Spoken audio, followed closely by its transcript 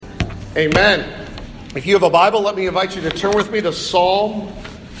Amen. If you have a Bible, let me invite you to turn with me to Psalm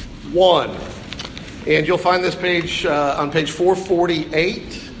 1. And you'll find this page on page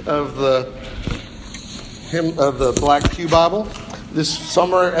 448 of the Black Pew Bible. This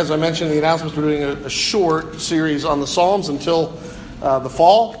summer, as I mentioned in the announcements, we're doing a short series on the Psalms until the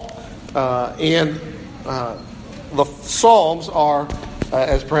fall. And the Psalms are,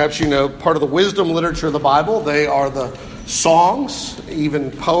 as perhaps you know, part of the wisdom literature of the Bible. They are the songs,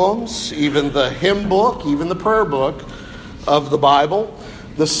 even poems, even the hymn book, even the prayer book of the Bible.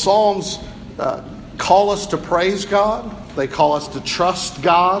 The Psalms call us to praise God. They call us to trust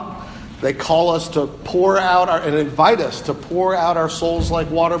God. They call us to pour out and invite us to pour out our souls like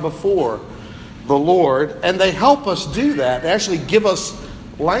water before the Lord. And they help us do that. They actually give us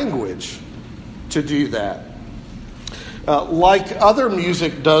language to do that. Like other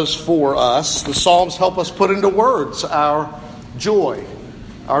music does for us, the Psalms help us put into words our joy,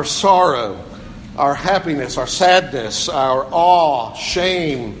 our sorrow, our happiness, our sadness, our awe,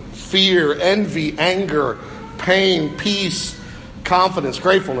 shame, fear, envy, anger, pain, peace, confidence,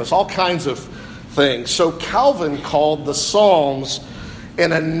 gratefulness, all kinds of things. So Calvin called the Psalms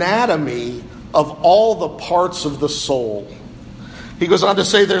an anatomy of all the parts of the soul. He goes on to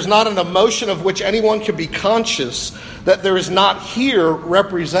say, there's not an emotion of which anyone can be conscious that there is not here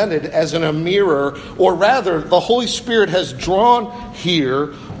represented as in a mirror, or rather, the Holy Spirit has drawn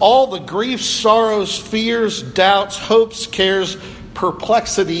here all the griefs, sorrows, fears, doubts, hopes, cares,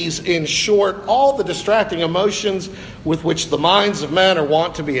 perplexities, in short, all the distracting emotions with which the minds of men are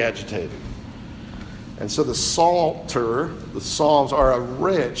wont to be agitated. And so the Psalms are a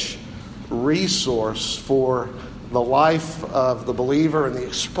rich resource for the life of the believer and the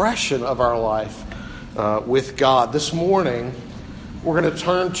expression of our life with God. This morning, we're going to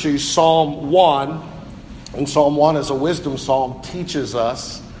turn to Psalm 1. And Psalm 1, as a wisdom psalm, teaches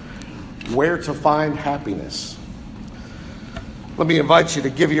us where to find happiness. Let me invite you to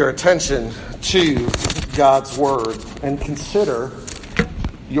give your attention to God's Word and consider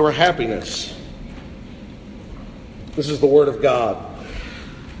your happiness. This is the Word of God.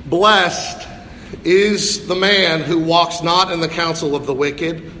 Blessed is the man who walks not in the counsel of the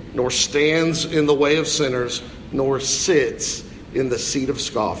wicked, nor stands in the way of sinners, nor sits in the seat of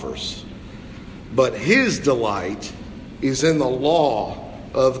scoffers. But his delight is in the law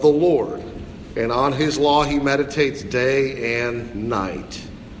of the Lord, and on his law he meditates day and night.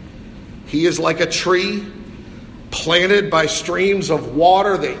 He is like a tree planted by streams of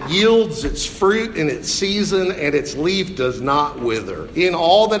water that yields its fruit in its season, and its leaf does not wither. In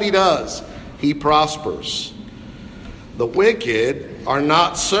all that he does, he prospers. The wicked are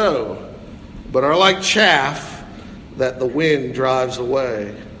not so, but are like chaff that the wind drives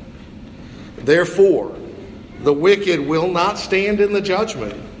away. Therefore, the wicked will not stand in the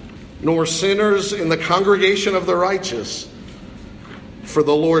judgment, nor sinners in the congregation of the righteous. For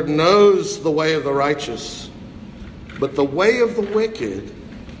the Lord knows the way of the righteous, but the way of the wicked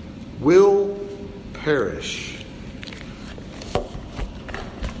will perish.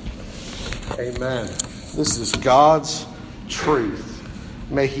 Amen. This is God's truth.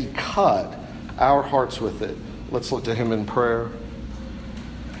 May he cut our hearts with it. Let's look to him in prayer.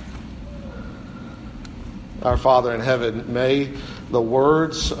 Our Father in heaven, may the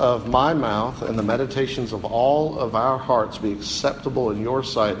words of my mouth and the meditations of all of our hearts be acceptable in your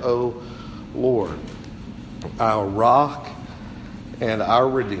sight, O Lord, our rock and our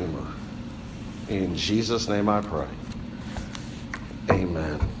Redeemer. In Jesus' name I pray.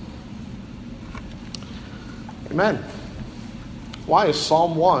 Amen. Amen. Why is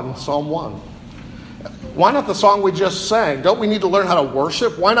Psalm 1 Psalm 1? Why not the song we just sang? Don't we need to learn how to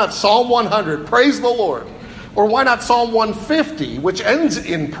worship? Why not Psalm 100, praise the Lord? Or why not Psalm 150, which ends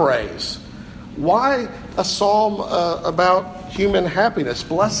in praise? Why a psalm about human happiness,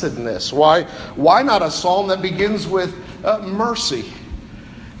 blessedness? Why not a psalm that begins with mercy?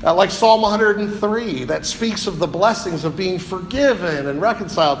 Like Psalm 103, that speaks of the blessings of being forgiven and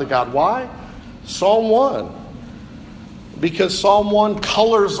reconciled to God. Why? Psalm 1. Because Psalm 1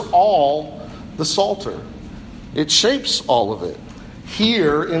 colors all the Psalter. It shapes all of it.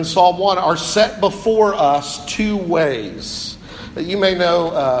 Here in Psalm 1 are set before us two ways. You may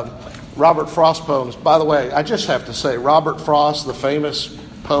know Robert Frost poems. By the way, I just have to say, Robert Frost, the famous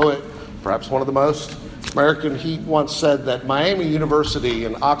poet, perhaps one of the most American, he once said that Miami University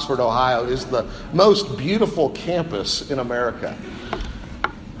in Oxford, Ohio, is the most beautiful campus in America.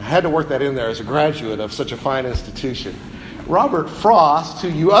 I had to work that in there as a graduate of such a fine institution. Robert Frost, who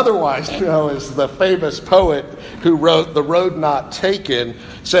you otherwise know as the famous poet who wrote The Road Not Taken,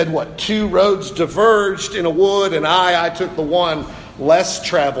 said, what, two roads diverged in a wood, and I took the one less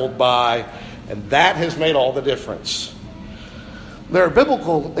traveled by, and that has made all the difference. There are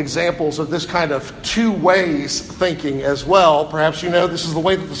biblical examples of this kind of two ways thinking as well. Perhaps you know this is the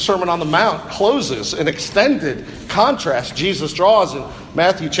way that the Sermon on the Mount closes, an extended contrast Jesus draws in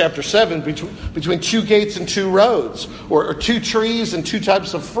Matthew chapter 7 between two gates and two roads, or two trees and two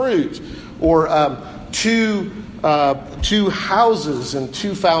types of fruit, or two houses and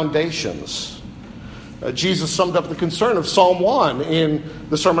two foundations. Jesus summed up the concern of Psalm 1 in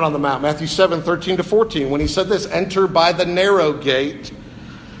the Sermon on the Mount, Matthew 7, 13 to 14, when he said this, "Enter by the narrow gate,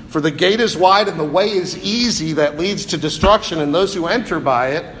 for the gate is wide and the way is easy that leads to destruction, and those who enter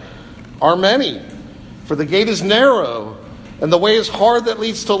by it are many. For the gate is narrow, and the way is hard that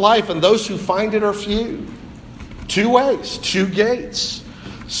leads to life, and those who find it are few." Two ways, two gates.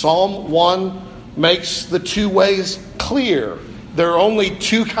 Psalm 1 makes the two ways clear. There are only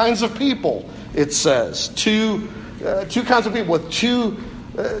two kinds of people. It says, two kinds of people with two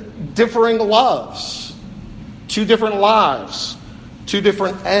differing loves, two different lives, two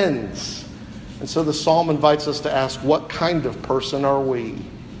different ends. And so the psalm invites us to ask, what kind of person are we?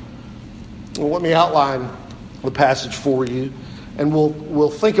 Well, let me outline the passage for you, and we'll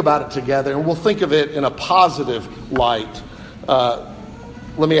think about it together, and we'll think of it in a positive light.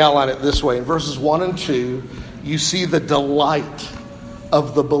 Let me outline it this way. In verses 1 and 2, you see the delight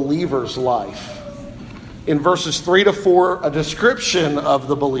of the believer's life. In verses 3 to 4, a description of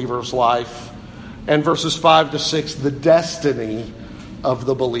the believer's life. And verses 5 to 6, the destiny of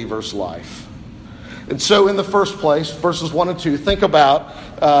the believer's life. And so in the first place, verses 1 and 2, think about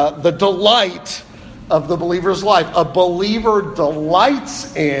the delight of the believer's life. A believer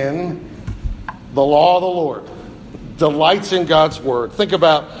delights in the law of the Lord. Delights in God's word. Think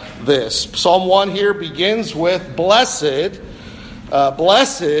about this. Psalm 1 here begins with blessed.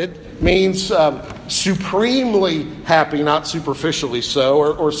 Blessed means supremely happy, not superficially so,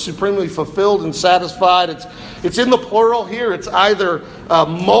 or supremely fulfilled and satisfied. It's in the plural here. It's either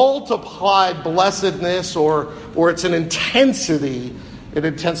multiplied blessedness or it's an intensity, an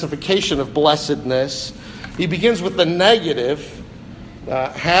intensification of blessedness. He begins with the negative.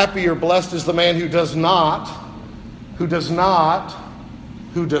 Happy or blessed is the man who does not.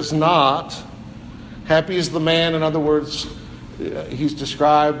 Happy is the man, in other words, he's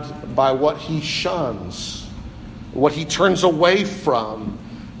described by what he shuns, what he turns away from.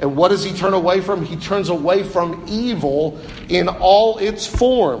 And what does he turn away from? He turns away from evil in all its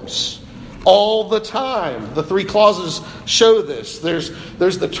forms, all the time. The three clauses show this. There's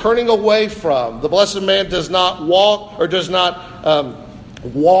the turning away from. The blessed man does not walk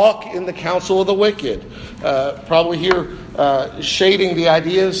in the counsel of the wicked. Probably here shading the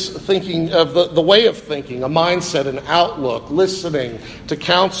ideas, thinking of the way of thinking, a mindset, an outlook, listening to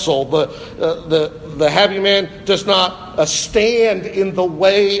counsel. The happy man does not stand in the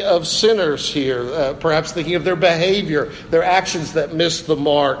way of sinners here, perhaps thinking of their behavior, their actions that miss the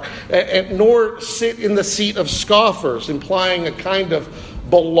mark, and nor sit in the seat of scoffers, implying a kind of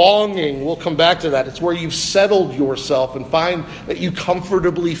belonging. We'll come back to that. It's where you've settled yourself and find that you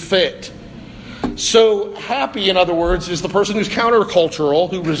comfortably fit. So happy, in other words, is the person who's countercultural,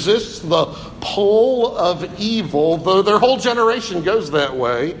 who resists the pull of evil, though their whole generation goes that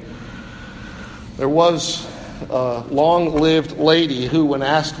way. There was a long-lived lady who, when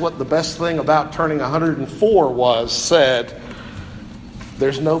asked what the best thing about turning 104 was, said,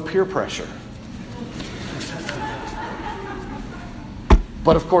 "There's no peer pressure."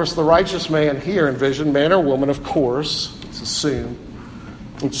 But of course, the righteous man here envisioned, man or woman, of course, let's assume,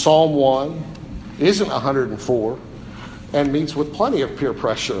 in Psalm 1, isn't 104 and meets with plenty of peer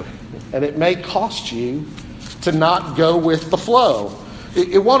pressure. And it may cost you to not go with the flow.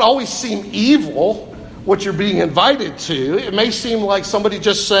 It won't always seem evil, what you're being invited to. It may seem like somebody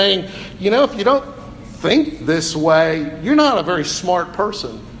just saying, if you don't think this way, you're not a very smart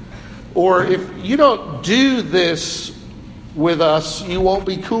person. Or if you don't do this with us, you won't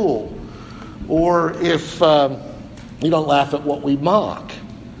be cool. Or if you don't laugh at what we mock,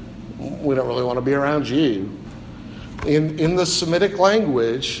 we don't really want to be around you. In the Semitic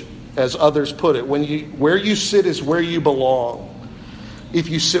language, as others put it, where you sit is where you belong. If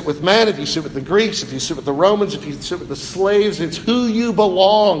you sit with men, if you sit with the Greeks, if you sit with the Romans, if you sit with the slaves, it's who you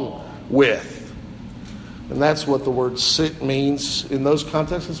belong with. And that's what the word sit means in those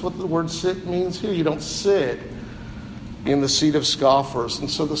contexts. That's what the word sit means here. You don't sit in the seat of scoffers.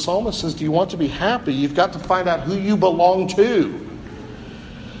 And so the psalmist says, do you want to be happy? You've got to find out who you belong to.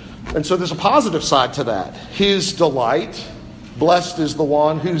 And so there's a positive side to that. His delight. Blessed is the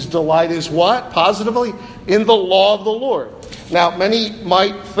one whose delight is what? Positively, in the law of the Lord. Now, many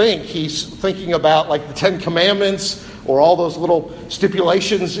might think he's thinking about like the Ten Commandments or all those little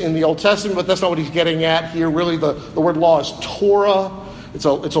stipulations in the Old Testament, but that's not what he's getting at here. Really, the word law is Torah. It's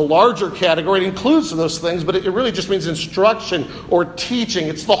a larger category. It includes those things, but it really just means instruction or teaching.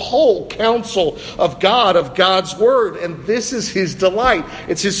 It's the whole counsel of God, of God's word. And this is his delight.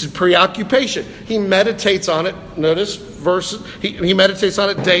 It's his preoccupation. He meditates on it. Notice verses. He meditates on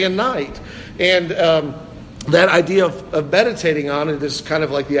it day and night. And that idea of meditating on it is kind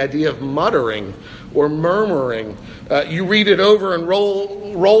of like the idea of muttering or murmuring. You read it over and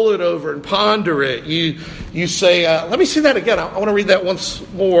roll it over and ponder it. You say, let me see that again. I want to read that once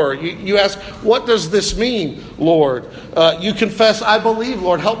more. You ask, what does this mean, Lord? You confess, I believe,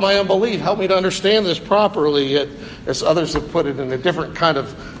 Lord. Help my unbelief. Help me to understand this properly. As others have put it in a different kind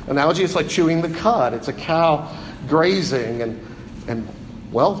of analogy, it's like chewing the cud. It's a cow grazing and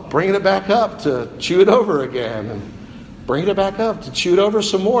bringing it back up to chew it over again, and bringing it back up to chew it over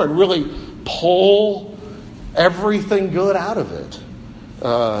some more, and really pull everything good out of it.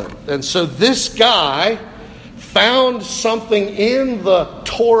 And so this guy found something in the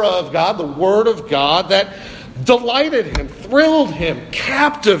Torah of God, the Word of God, that delighted him, thrilled him,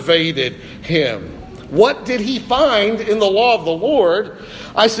 captivated him. What did he find in the law of the Lord?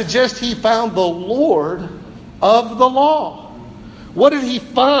 I suggest he found the Lord of the law. What did he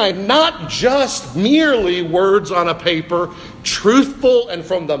find? Not just merely words on a paper, truthful and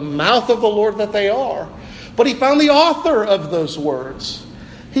from the mouth of the Lord that they are, but he found the author of those words.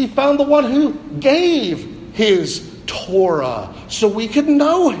 He found the one who gave his Torah so we could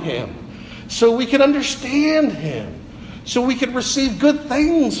know him, so we could understand him, so we could receive good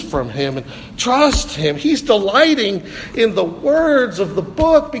things from him and trust him. He's delighting in the words of the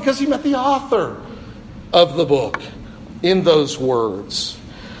book because he met the author of the book in those words.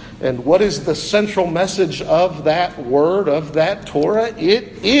 And what is the central message of that word, of that Torah?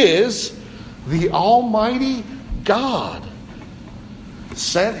 It is the Almighty God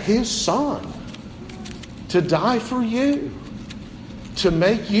sent his Son to die for you, to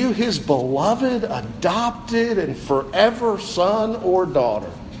make you his beloved, adopted, and forever son or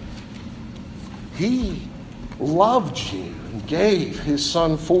daughter. He loved you and gave his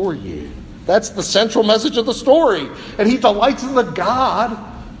Son for you. That's the central message of the story. And he delights in the God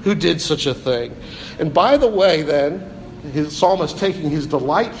who did such a thing. And by the way, then, his psalmist taking his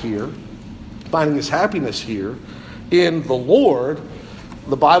delight here, finding his happiness here in the Lord,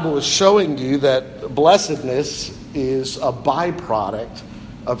 the Bible is showing you that blessedness is a byproduct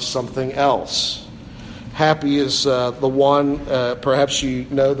of something else. Happy is the one, perhaps you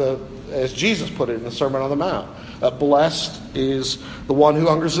know, as Jesus put it in the Sermon on the Mount. Blessed is the one who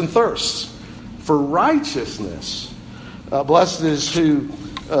hungers and thirsts for righteousness. Blessed is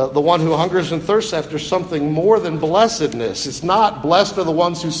the one who hungers and thirsts after something more than blessedness. It's not blessed are the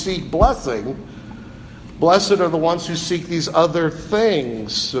ones who seek blessing. Blessed are the ones who seek these other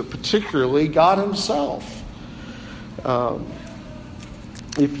things, particularly God himself.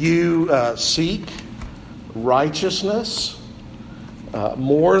 If you seek righteousness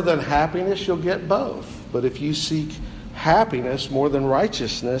more than happiness, you'll get both. But if you seek happiness more than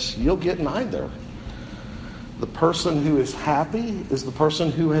righteousness, you'll get neither. The person who is happy is the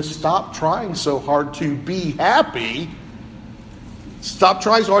person who has stopped trying so hard to be happy, stopped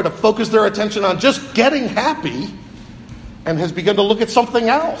trying so hard to focus their attention on just getting happy, and has begun to look at something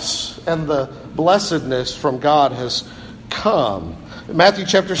else. And the blessedness from God has come. In Matthew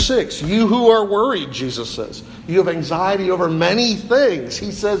chapter 6, you who are worried, Jesus says, you have anxiety over many things.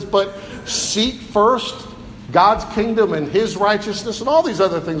 He says, but seek first God's kingdom and his righteousness, and all these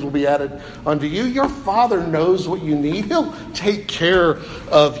other things will be added unto you. Your Father knows what you need. He'll take care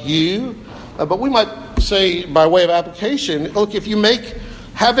of you. But we might say, by way of application, look, if you make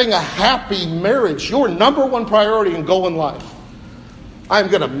having a happy marriage your number one priority and goal in life, I'm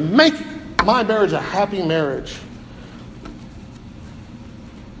going to make my marriage a happy marriage,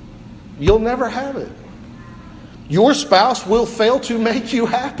 you'll never have it. Your spouse will fail to make you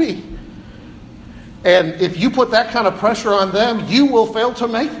happy. And if you put that kind of pressure on them, you will fail to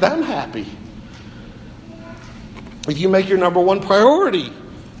make them happy. If you make your number one priority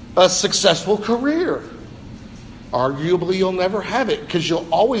a successful career, arguably you'll never have it, because you'll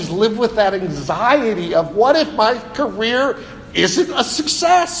always live with that anxiety of, what if my career isn't a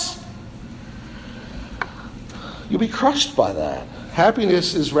success? You'll be crushed by that.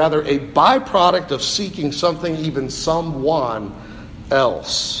 Happiness is rather a byproduct of seeking something, even someone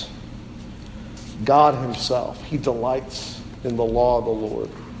else. God himself, he delights in the law of the Lord.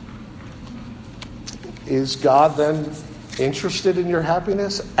 Is God then interested in your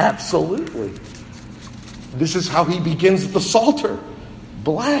happiness? Absolutely. This is how he begins the Psalter.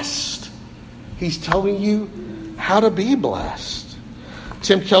 Blessed. He's telling you how to be blessed.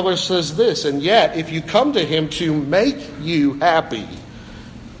 Tim Keller says this, and yet if you come to him to make you happy,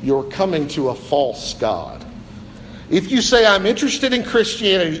 you're coming to a false God. If you say, I'm interested in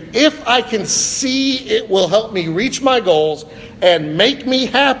Christianity, if I can see it will help me reach my goals and make me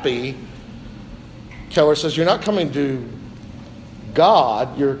happy, Keller says, you're not coming to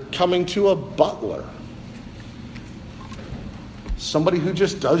God, you're coming to a butler. Somebody who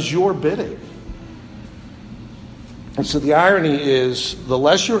just does your bidding. And so the irony is, the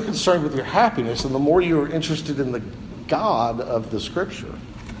less you're concerned with your happiness and the more you're interested in the God of the Scripture,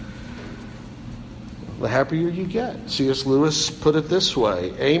 the happier you get. C.S. Lewis put it this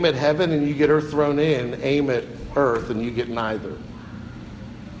way: aim at heaven and you get earth thrown in, aim at earth and you get neither.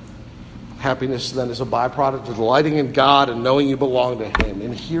 Happiness then is a byproduct of delighting in God and knowing you belong to Him,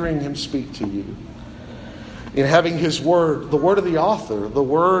 and hearing Him speak to you, in having His Word, the Word of the author, the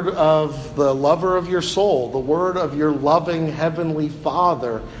Word of the lover of your soul, the Word of your loving Heavenly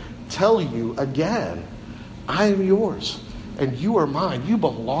Father tell you again, I am yours and you are mine. You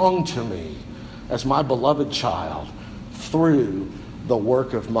belong to me as my beloved child through the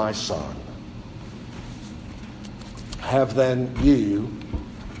work of my Son. Have then you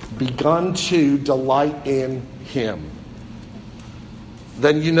begun to delight in Him?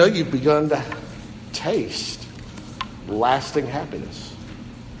 Then you know you've begun to taste lasting happiness.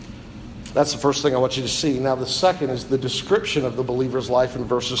 That's the first thing I want you to see. Now the second is the description of the believer's life in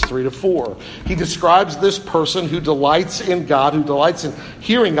verses 3 to 4. He describes this person who delights in God, who delights in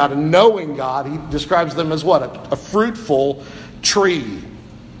hearing God and knowing God. He describes them as what? A fruitful tree.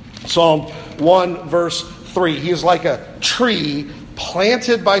 Psalm 1 verse 3. He is like a tree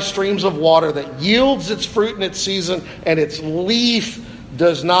planted by streams of water that yields its fruit in its season, and its leaf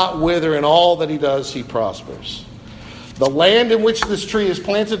does not wither. In all that he does, he prospers. The land in which this tree is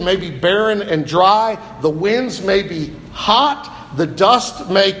planted may be barren and dry. The winds may be hot. The dust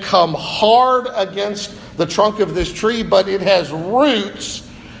may come hard against the trunk of this tree, but it has roots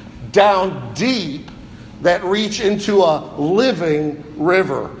down deep that reach into a living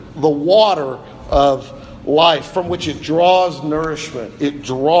river, the water of life, from which it draws nourishment, it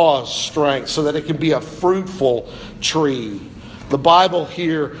draws strength, so that it can be a fruitful tree. The Bible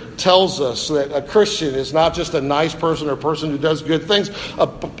here tells us that a Christian is not just a nice person or a person who does good things.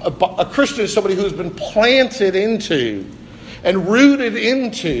 A Christian is somebody who has been planted into and rooted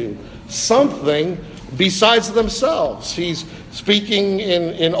into something besides themselves. He's speaking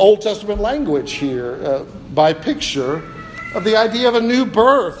in Old Testament language here by picture of the idea of a new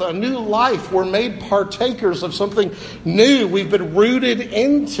birth, a new life. We're made partakers of something new. We've been rooted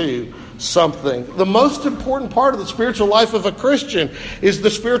into something. The most important part of the spiritual life of a Christian is the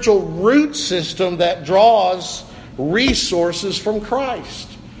spiritual root system that draws resources from Christ.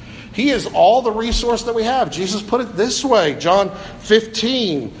 He is all the resource that we have. Jesus put it this way, John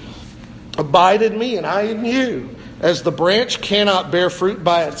 15, abide in me and I in you. As the branch cannot bear fruit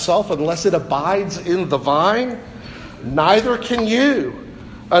by itself unless it abides in the vine, neither can you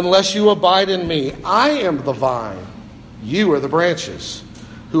unless you abide in me. I am the vine, you are the branches.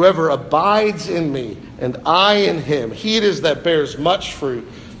 Whoever abides in me and I in him, he it is that bears much fruit.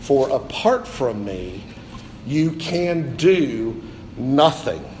 For apart from me, you can do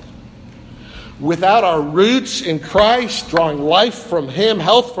nothing. Without our roots in Christ, drawing life from Him,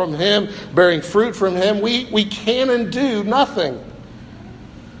 health from Him, bearing fruit from Him, we can and do nothing.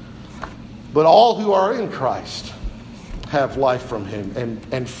 But all who are in Christ have life from Him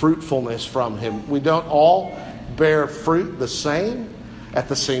and fruitfulness from Him. We don't all bear fruit the same, at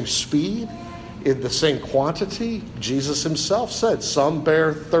the same speed, in the same quantity. Jesus Himself said some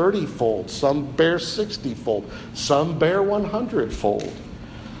bear 30-fold, some bear 60-fold, some bear 100-fold.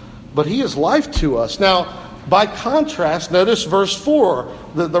 But He is life to us. Now, by contrast, notice verse 4.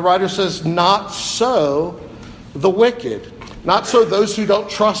 The writer says, not so the wicked. Not so those who don't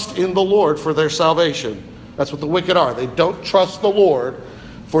trust in the Lord for their salvation. That's what the wicked are. They don't trust the Lord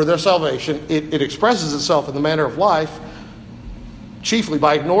for their salvation. It expresses itself in the manner of life, chiefly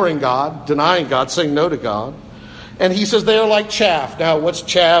by ignoring God, denying God, saying no to God. And he says they are like chaff. Now, what's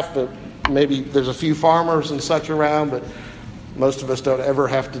chaff? Maybe there's a few farmers and such around, but most of us don't ever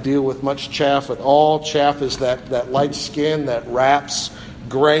have to deal with much chaff at all. Chaff is that light skin that wraps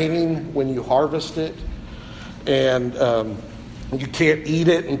grain when you harvest it. And you can't eat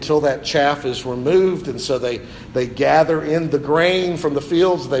it until that chaff is removed. And so they gather in the grain from the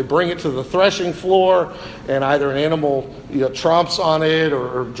fields. They bring it to the threshing floor. And either an animal tromps on it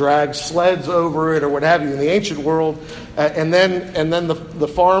or drags sleds over it or what have you in the ancient world. And then the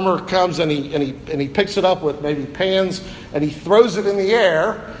farmer comes and he picks it up with maybe pans and he throws it in the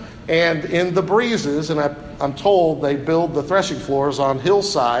air. And in the breezes, and I'm told they build the threshing floors on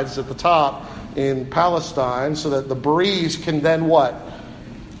hillsides at the top in Palestine so that the breeze can then what?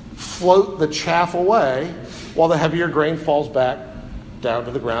 Float the chaff away while the heavier grain falls back down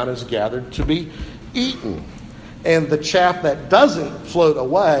to the ground and is gathered to be eaten. And the chaff that doesn't float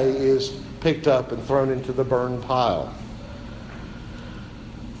away is picked up and thrown into the burn pile.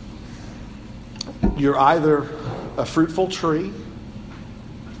 You're either a fruitful tree,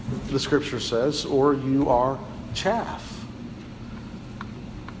 the scripture says, or you are chaff.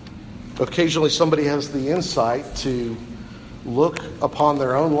 Occasionally somebody has the insight to look upon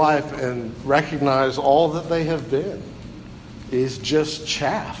their own life and recognize all that they have been is just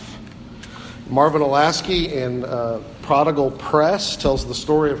chaff. Marvin Olasky in Prodigal Press tells the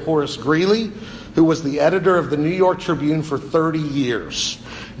story of Horace Greeley, who was the editor of the New York Tribune for 30 years.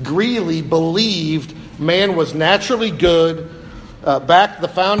 Greeley believed man was naturally good, backed the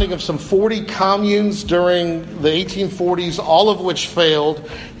founding of some 40 communes during the 1840s, all of which failed.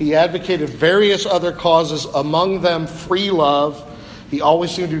 He advocated various other causes, among them free love. He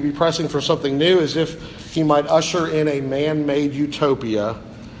always seemed to be pressing for something new, as if he might usher in a man-made utopia.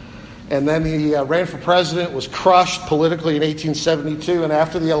 And then he ran for president, was crushed politically in 1872, and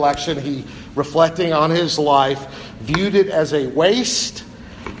after the election, he, reflecting on his life, viewed it as a waste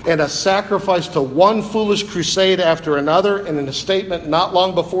and a sacrifice to one foolish crusade after another. And in a statement not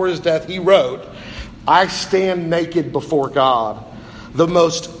long before his death, he wrote, "I stand naked before God, the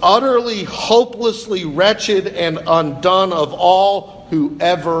most utterly, hopelessly wretched and undone of all who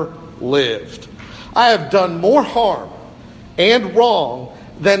ever lived. I have done more harm and wrong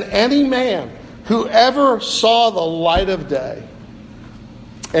than any man who ever saw the light of day.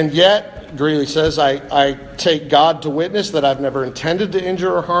 And yet," Greeley says, I take God to witness that I've never intended to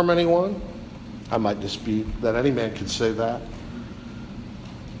injure or harm anyone." I might dispute that any man could say that.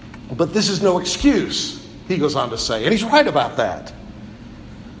 "But this is no excuse," he goes on to say, and he's right about that.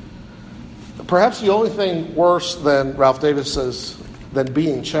 Perhaps the only thing worse than, Ralph Davis says, than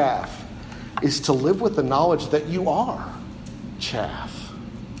being chaff is to live with the knowledge that you are chaff.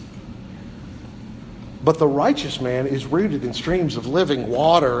 But the righteous man is rooted in streams of living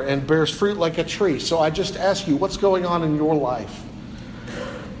water and bears fruit like a tree. So I just ask you, what's going on in your life?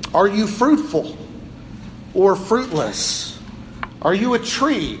 Are you fruitful or fruitless? Are you a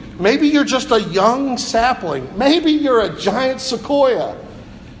tree? Maybe you're just a young sapling. Maybe you're a giant sequoia.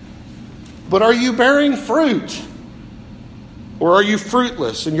 But are you bearing fruit? Or are you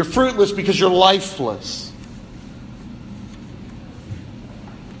fruitless? And you're fruitless because you're lifeless.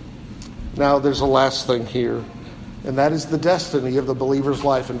 Now, there's a last thing here, and that is the destiny of the believer's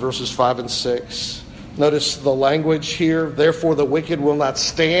life in verses 5 and 6. Notice the language here. "Therefore the wicked will not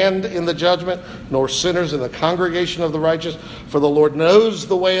stand in the judgment, nor sinners in the congregation of the righteous. For the Lord knows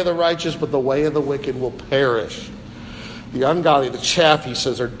the way of the righteous, but the way of the wicked will perish." The ungodly, the chaff, he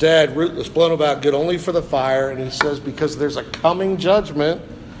says, are dead, rootless, blown about, good only for the fire. And he says, because there's a coming judgment,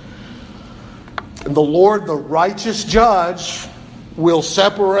 and the Lord, the righteous judge, will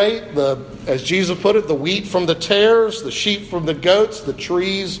separate, as Jesus put it, the wheat from the tares, the sheep from the goats, the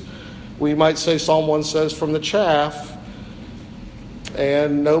trees, we might say, Psalm 1 says, from the chaff.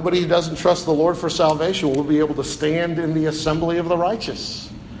 And nobody who doesn't trust the Lord for salvation will be able to stand in the assembly of the righteous.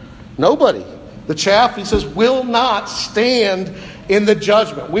 Nobody. The chaff, he says, will not stand in the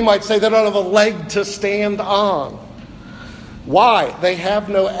judgment. We might say they don't have a leg to stand on. Why? They have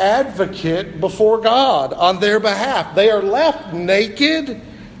no advocate before God on their behalf. They are left naked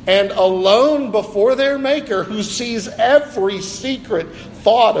and alone before their Maker, who sees every secret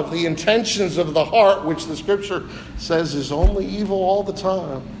thought of the intentions of the heart, which the Scripture says is only evil all the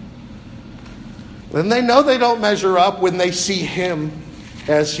time. And they know they don't measure up when they see Him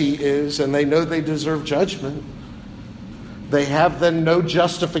as He is, and they know they deserve judgment. They have then no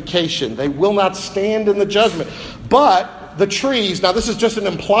justification. They will not stand in the judgment. But the trees, now this is just an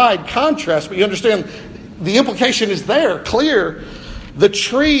implied contrast, but you understand the implication is there, clear. The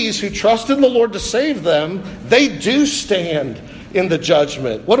trees who trust in the Lord to save them, they do stand in the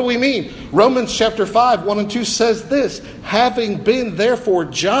judgment. What do we mean? Romans chapter 5, 1 and 2 says this: having been therefore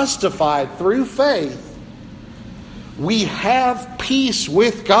justified through faith, we have peace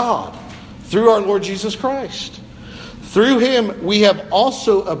with God through our Lord Jesus Christ. Through Him we have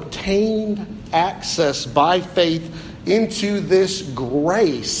also obtained access by faith into this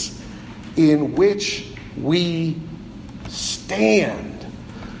grace in which we stand.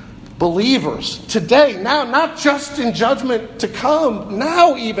 Believers, today, now, not just in judgment to come,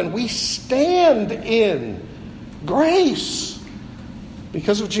 now even, we stand in grace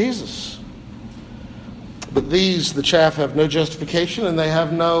because of Jesus. But these, the chaff, have no justification, and they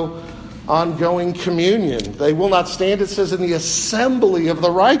have no ongoing communion. They will not stand, it says, in the assembly of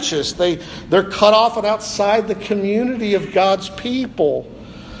the righteous. They're cut off and outside the community of God's people.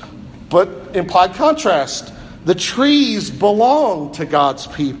 But implied contrast, the trees belong to God's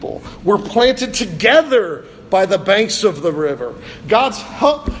people. We're planted together by the banks of the river. God's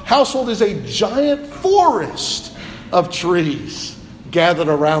household is a giant forest of trees gathered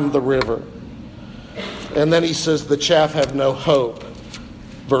around the river. And then he says the chaff have no hope.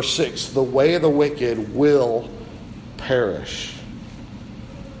 Verse 6, the way of the wicked will perish.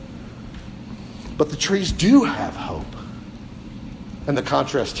 But the trees do have hope. And the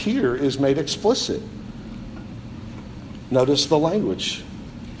contrast here is made explicit. Notice the language.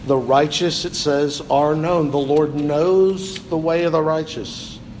 The righteous, it says, are known. The Lord knows the way of the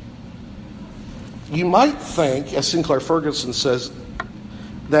righteous. You might think, as Sinclair Ferguson says,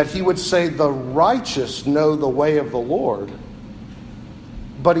 that he would say the righteous know the way of the Lord.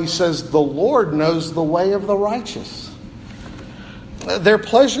 But he says the Lord knows the way of the righteous. Their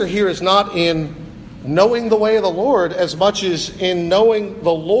pleasure here is not in knowing the way of the Lord as much as in knowing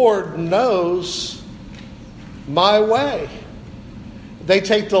the Lord knows my way. They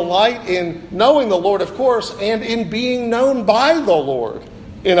take delight in knowing the Lord, of course, and in being known by the Lord,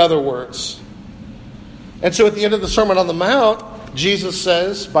 in other words. And so at the end of the Sermon on the Mount, Jesus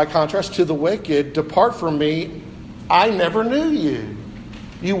says, by contrast to the wicked, depart from me, I never knew you,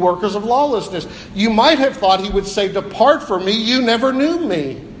 you workers of lawlessness. You might have thought he would say, depart from me, you never knew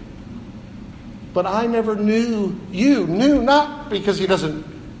me. But I never knew you. Knew not because he doesn't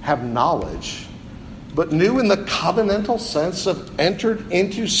have knowledge, but knew in the covenantal sense of entered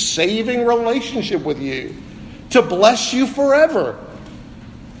into saving relationship with you to bless you forever.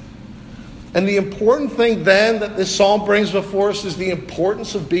 And the important thing then that this psalm brings before us is the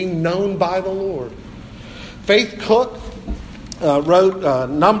importance of being known by the Lord. Faith Cook wrote a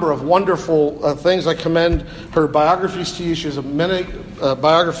number of wonderful things. I commend her biographies to you. She has many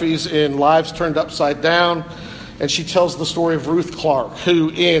biographies in Lives Turned Upside Down. And she tells the story of Ruth Clark, who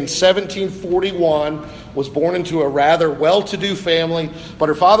in 1741 was born into a rather well-to-do family, but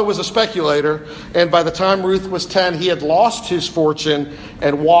her father was a speculator, and by the time Ruth was 10, he had lost his fortune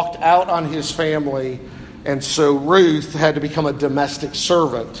and walked out on his family, and so Ruth had to become a domestic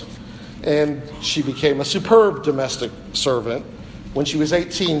servant, and she became a superb domestic servant. When she was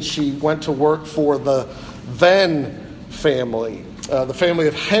 18, she went to work for the Venn family, the family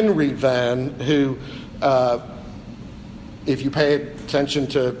of Henry Venn, who if you pay attention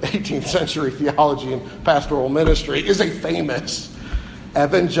to 18th century theology and pastoral ministry, is a famous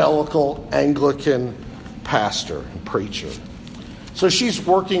evangelical Anglican pastor and preacher. So she's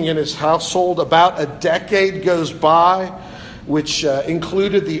working in his household. About a decade goes by, which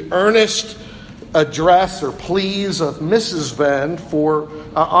included the earnest address or pleas of Mrs. Venn for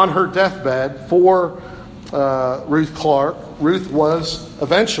on her deathbed for Ruth Clark. Ruth was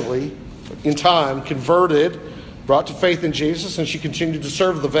eventually, in time, converted, brought to faith in Jesus, and she continued to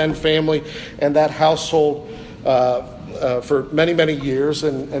serve the Venn family and that household for many, many years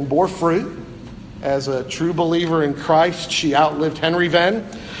and bore fruit. As a true believer in Christ, she outlived Henry Venn.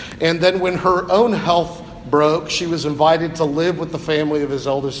 And then when her own health broke, she was invited to live with the family of his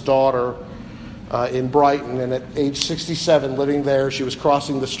eldest daughter in Brighton. And at age 67, living there, she was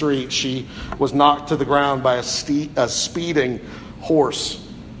crossing the street. She was knocked to the ground by a speeding horse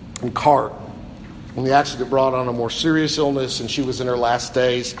and cart. And the accident brought on a more serious illness, and she was in her last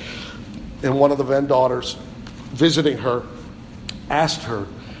days. And one of the Venn daughters, visiting her, asked her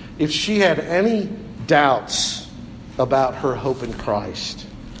if she had any doubts about her hope in Christ.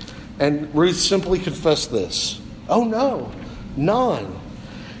 And Ruth simply confessed this: "Oh no, none.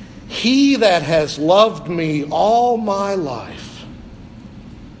 He that has loved me all my life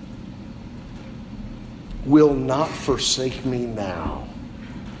will not forsake me now.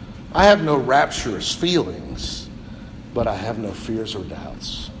 I have no rapturous feelings, but I have no fears or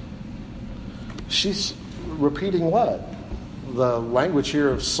doubts." She's repeating what? The language here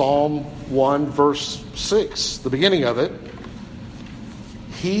of Psalm 1, verse 6, the beginning of it.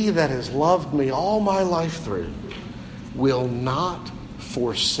 He that has loved me all my life through will not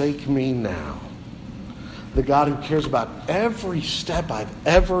forsake me now. The God who cares about every step I've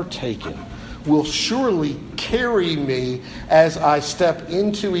ever taken will surely carry me as I step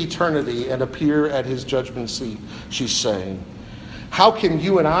into eternity and appear at his judgment seat, she's saying. How can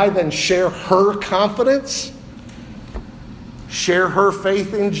you and I then share her confidence? Share her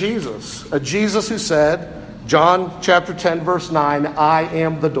faith in Jesus. A Jesus who said, John chapter 10, verse 9, I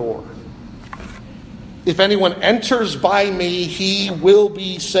am the door. If anyone enters by me, he will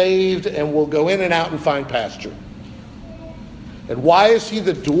be saved and will go in and out and find pasture. And why is he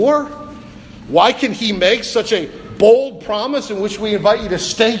the door? Why can he make such a bold promise in which we invite you to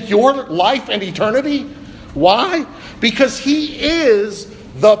stake your life and eternity? Why? Because he is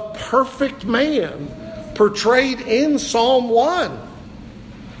the perfect man portrayed in Psalm 1,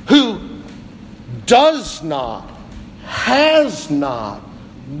 who does not, has not,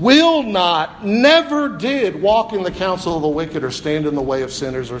 will not, never did walk in the counsel of the wicked or stand in the way of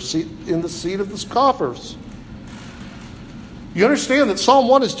sinners or sit in the seat of the scoffers. You understand that Psalm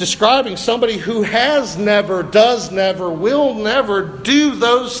 1 is describing somebody who has never, does never, will never do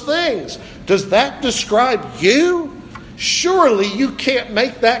those things. Does that describe you? Surely you can't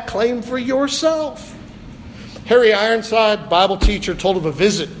make that claim for yourself. Harry Ironside, Bible teacher, told of a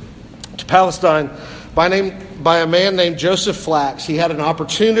visit to Palestine by a man named Joseph Flax. He had an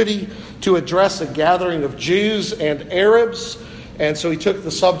opportunity to address a gathering of Jews and Arabs, and so he took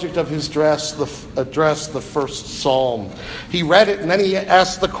the subject of his address, the first psalm. He read it, and then he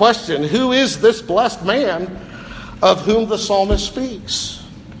asked the question, who is this blessed man of whom the psalmist speaks?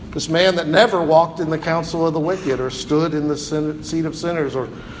 This man that never walked in the counsel of the wicked or stood in the seat of sinners or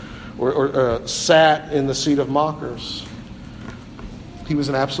sat in the seat of mockers. He was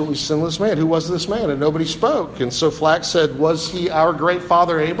an absolutely sinless man. Who was this man? And nobody spoke. And so Flax said, was he our great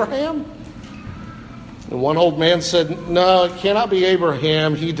father Abraham? And one old man said, no, it cannot be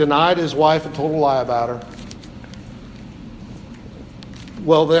Abraham. He denied his wife and told a lie about her.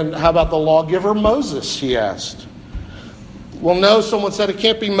 Well, then, how about the lawgiver Moses, he asked. Well, no, someone said it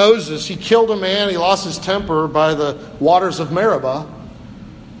can't be Moses. He killed a man. He lost his temper by the waters of Meribah.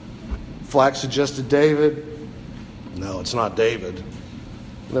 Flax suggested David. No, it's not David.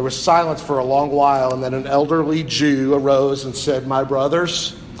 There was silence for a long while, and then an elderly Jew arose and said, my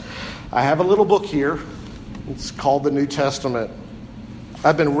brothers, I have a little book here. It's called the New Testament.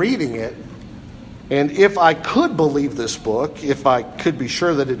 I've been reading it, and if I could believe this book, if I could be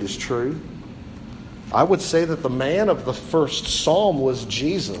sure that it is true, I would say that the man of the first psalm was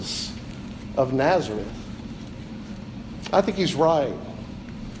Jesus of Nazareth. I think he's right.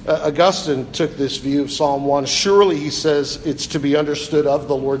 Augustine took this view of Psalm 1. Surely, he says, it's to be understood of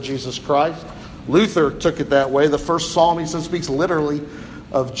the Lord Jesus Christ. Luther took it that way. The first psalm, he says, speaks literally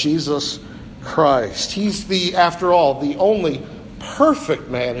of Jesus Christ. He's after all, the only perfect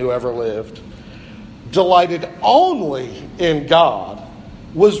man who ever lived, delighted only in God,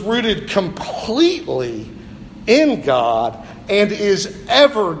 was rooted completely in God, and is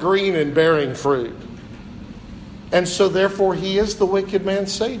evergreen and bearing fruit. And so therefore he is the wicked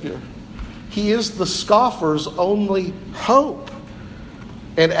man's Savior. He is the scoffer's only hope.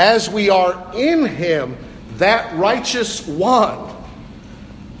 And as we are in him, that righteous one,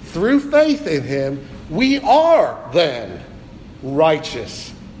 through faith in him, we are then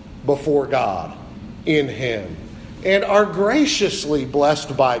righteous before God in him. And are graciously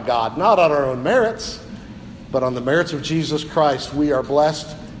blessed by God, not on our own merits, but on the merits of Jesus Christ. We are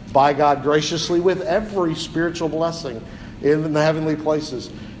blessed by God graciously with every spiritual blessing in the heavenly places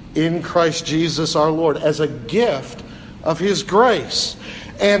in Christ Jesus our Lord as a gift of his grace.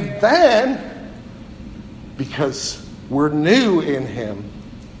 And then, because we're new in him,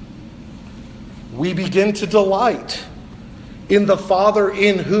 we begin to delight in the Father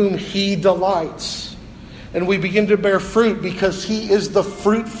in whom he delights. And we begin to bear fruit because he is the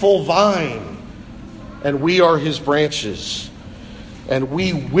fruitful vine and we are his branches. And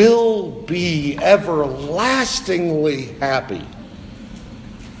we will be everlastingly happy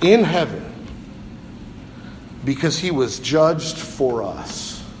in heaven because he was judged for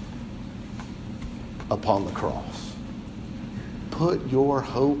us upon the cross. Put your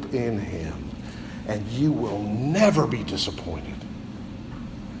hope in him and you will never be disappointed.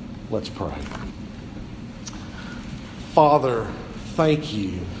 Let's pray. Father, thank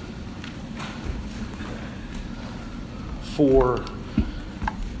you for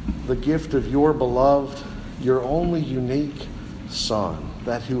the gift of your beloved, your only unique Son,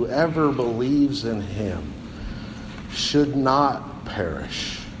 that whoever believes in him should not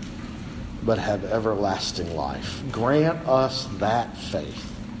perish, but have everlasting life. Grant us that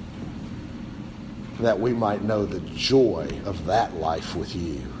faith, that we might know the joy of that life with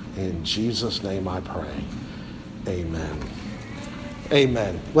you. In Jesus' name I pray. Amen.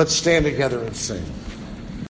 Amen. Let's stand together and sing.